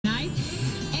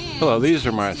Hello, these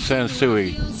are my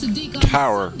Sansui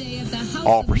tower,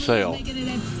 all for sale.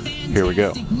 Here we go.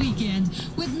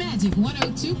 With Magic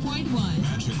 102.1.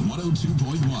 Magic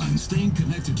 102.1. Staying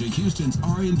connected to Houston's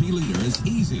R&B leader is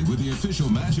easy with the official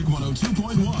Magic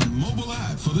 102.1 mobile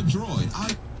app for the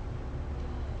Droid.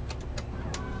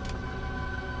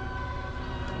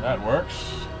 That works.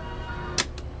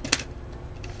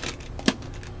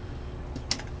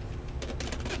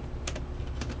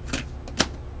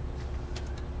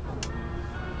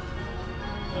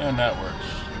 And that works.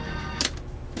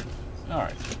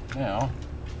 Alright, now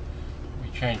we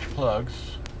change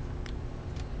plugs.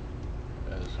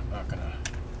 As I'm not gonna.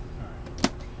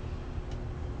 Alright.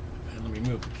 And let me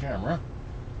move the camera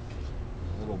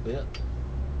a little bit. Look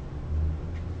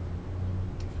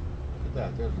at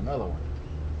that, there's another one.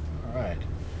 Alright.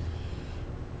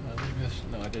 I think this,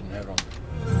 no, I didn't have it on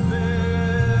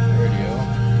radio.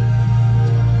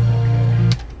 Okay.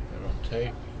 Got it on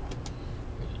tape.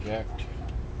 Eject.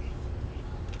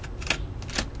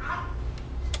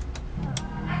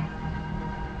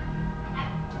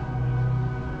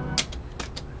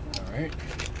 Alright.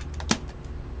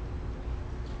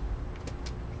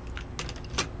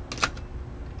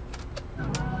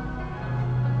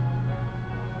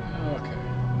 Okay.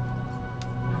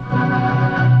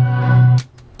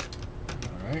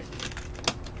 Alright.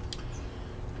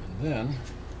 And then,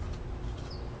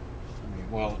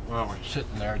 while we're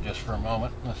sitting there just for a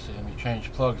moment, let's see, let me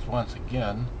change plugs once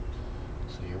again.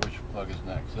 Let's see here, which plug is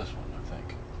next? This one, I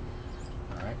think.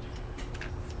 Alright.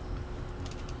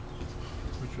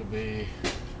 Which will be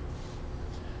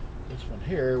this one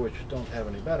here, which don't have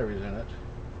any batteries in it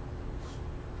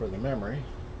for the memory.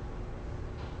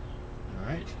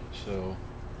 Alright, so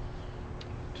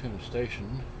tune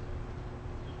station.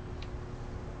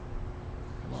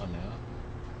 Come on now.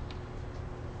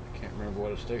 I can't remember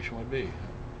what a station would be.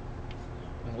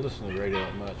 I don't listen to the radio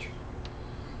that much.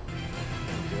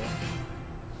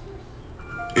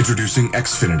 Introducing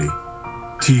Xfinity.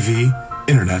 TV,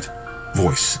 internet,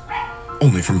 voice.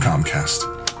 Only from Comcast.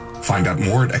 Find out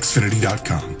more at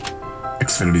xfinity.com.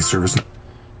 Xfinity service. Now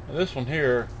this one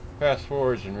here, fast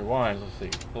forwards and rewinds. Let's see,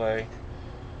 play.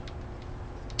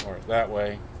 Or that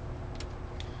way.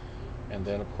 And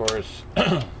then of course,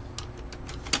 this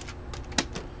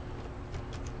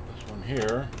one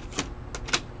here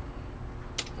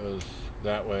goes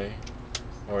that way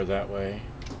or that way.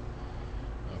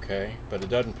 Okay, but it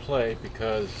doesn't play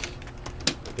because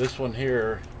this one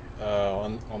here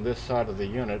on this side of the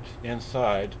unit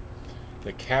inside,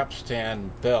 the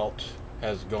capstan belt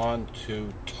has gone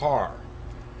to tar.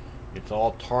 It's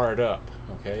all tarred up.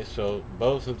 Okay, so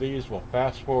both of these will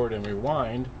fast forward and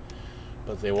rewind,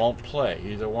 but they won't play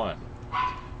either one.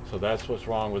 So that's what's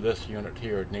wrong with this unit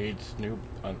here. It needs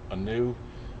a new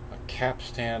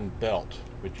capstan belt,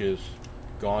 which is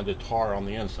gone to tar on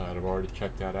the inside. I've already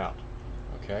checked that out.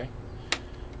 Okay.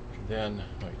 Then,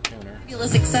 wait, tuner.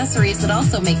 Fabulous accessories that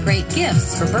also make great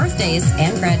gifts for birthdays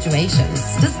and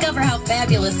graduations. Discover how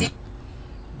fabulous. Let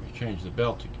me change the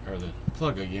belt or the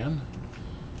plug again.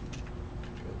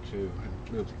 Go to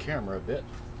move the camera a bit.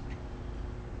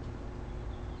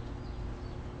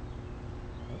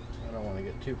 I don't want to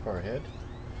get too far ahead.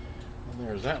 And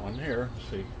there's that one here. Let's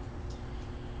see.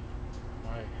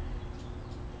 Why?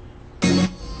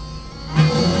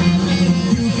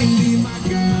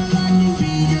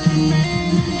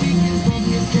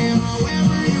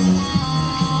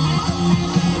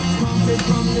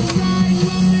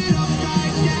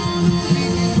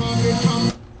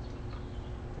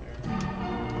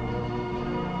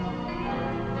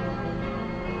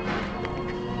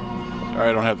 Sorry,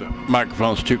 I don't have the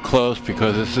microphones too close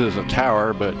because this is a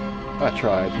tower, but I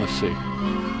tried. Let's see. See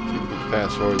if we can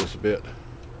fast forward this a bit.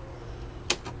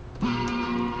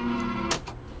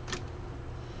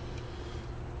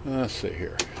 Let's see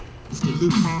here.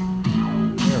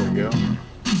 There we go.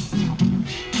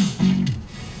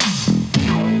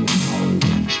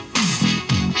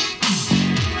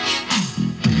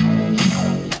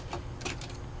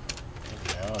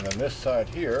 Now, and then this side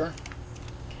here,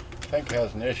 I think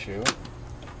has an issue.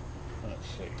 Let's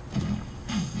see.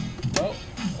 Oh,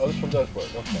 this one does work.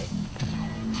 Okay.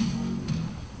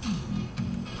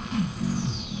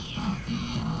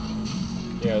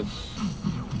 Yeah, it's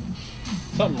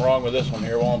something wrong with this one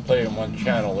here. It won't play in one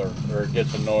channel, or it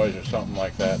gets a noise or something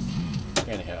like that.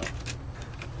 Anyhow,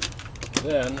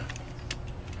 then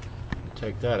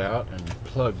take that out and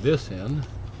plug this in,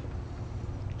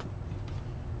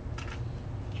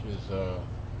 which is oh,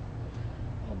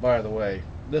 by the way,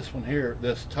 this one here,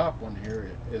 this top one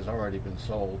here, has already been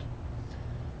sold,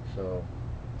 so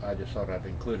I just thought I'd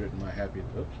include it in my happy.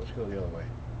 Oops, let's go the other way.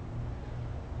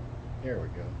 There we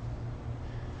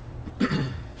go.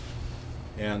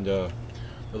 And the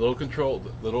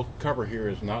little cover here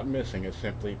is not missing. It's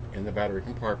simply in the battery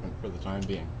compartment for the time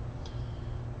being.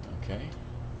 Okay.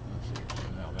 Let's see. So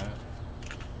now that.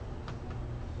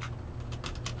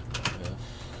 This.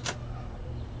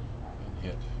 And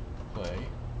hit play.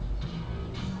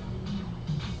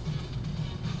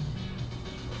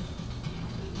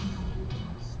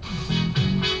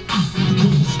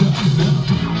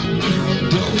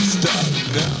 Don't stop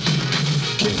now.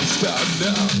 Can't stop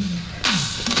now.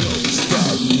 Don't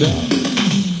stop now.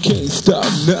 Can't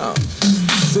stop now.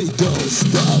 Say don't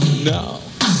stop now.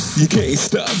 You can't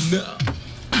stop now.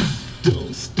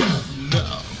 Don't stop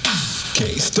now.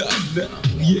 Can't stop now.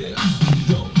 Yeah.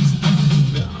 Don't stop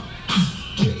now.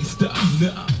 Can't stop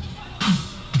now.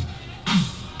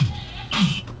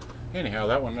 Anyhow,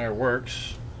 that one there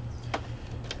works.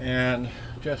 And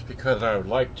just because I would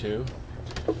like to,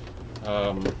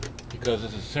 because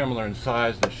this is similar in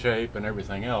size and shape and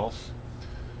everything else,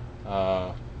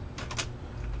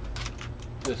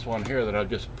 this one here that I've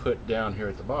just put down here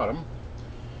at the bottom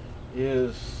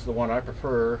is the one I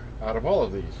prefer out of all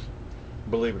of these,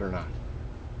 believe it or not.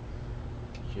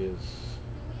 Which is,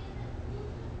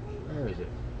 where is it?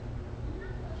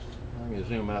 Let me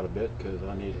zoom out a bit because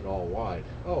I need it all wide.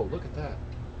 Oh, look at that.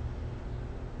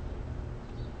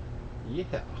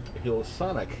 Yeah,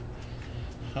 Lasonic.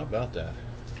 How about that?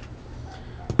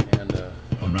 And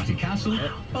On Ratty Castle,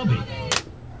 Bobby.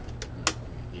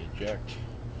 the eject.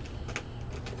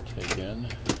 Take in.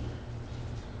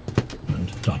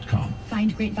 .com.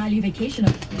 Find great value vacation.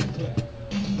 Not clap.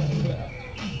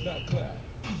 Not clap.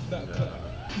 Not clap.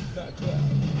 Not clap.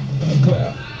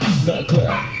 Not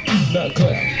clap. Not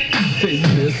clap. Say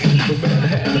this, the man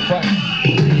had to fight.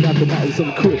 Knocked him out with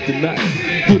some kryptonite.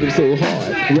 Hit him so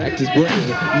hard, racked his brain.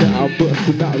 Now I'm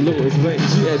busting out Lois Lane.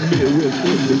 She had mirrors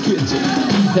in the kitchen,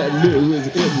 had mirrors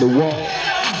in the wall,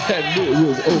 had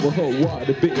mirrors over her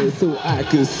water bed so I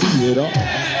could see it all.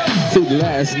 So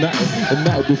last night and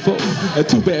night before,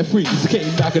 two bad freaks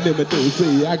came knocking at my door.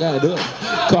 Say I got up,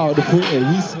 called a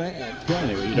friend, we slammed.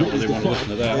 Anyway, you don't really want to listen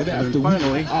to that. And then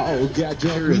finally,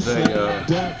 here is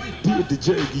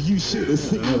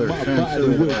another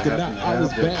Sansui that I happen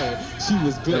to have. She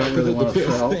was glad I don't really want to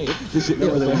sell. Don't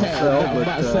really want to sell, but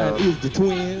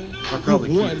I'll probably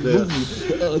keep this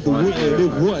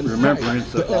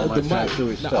remembrance of all my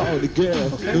Sansui stuff. So have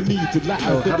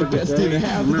a good day.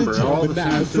 Remember, all the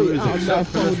Sansuis except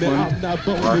for this one are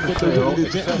for sale,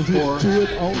 except for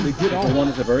the one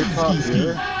at the very top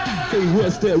here.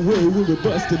 What's that word when we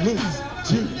busted loose?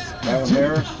 That one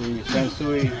there, the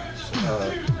Sansui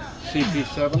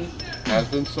CP-7 has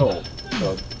been sold.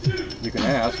 So you can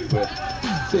ask, but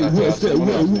say what's that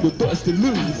word when we busted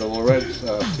loose? The little red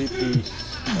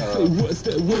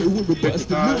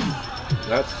CP-55,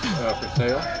 that's for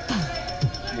sale.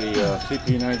 The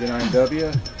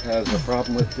CP-99W has a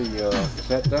problem with the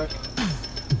cassette deck,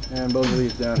 and both of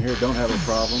these down here don't have a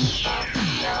problem.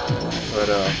 But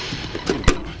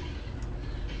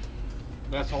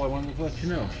that's all I wanted to let you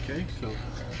know. Okay, so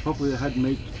hopefully I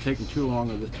hadn't taken too long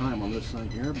of the time on this thing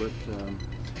here, but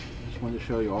just wanted to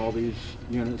show you all these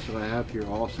units that I have here,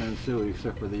 all Sansui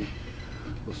except for the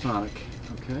Lasonic.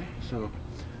 Okay, so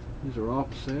these are all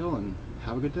for sale, and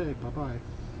have a good day. Bye bye.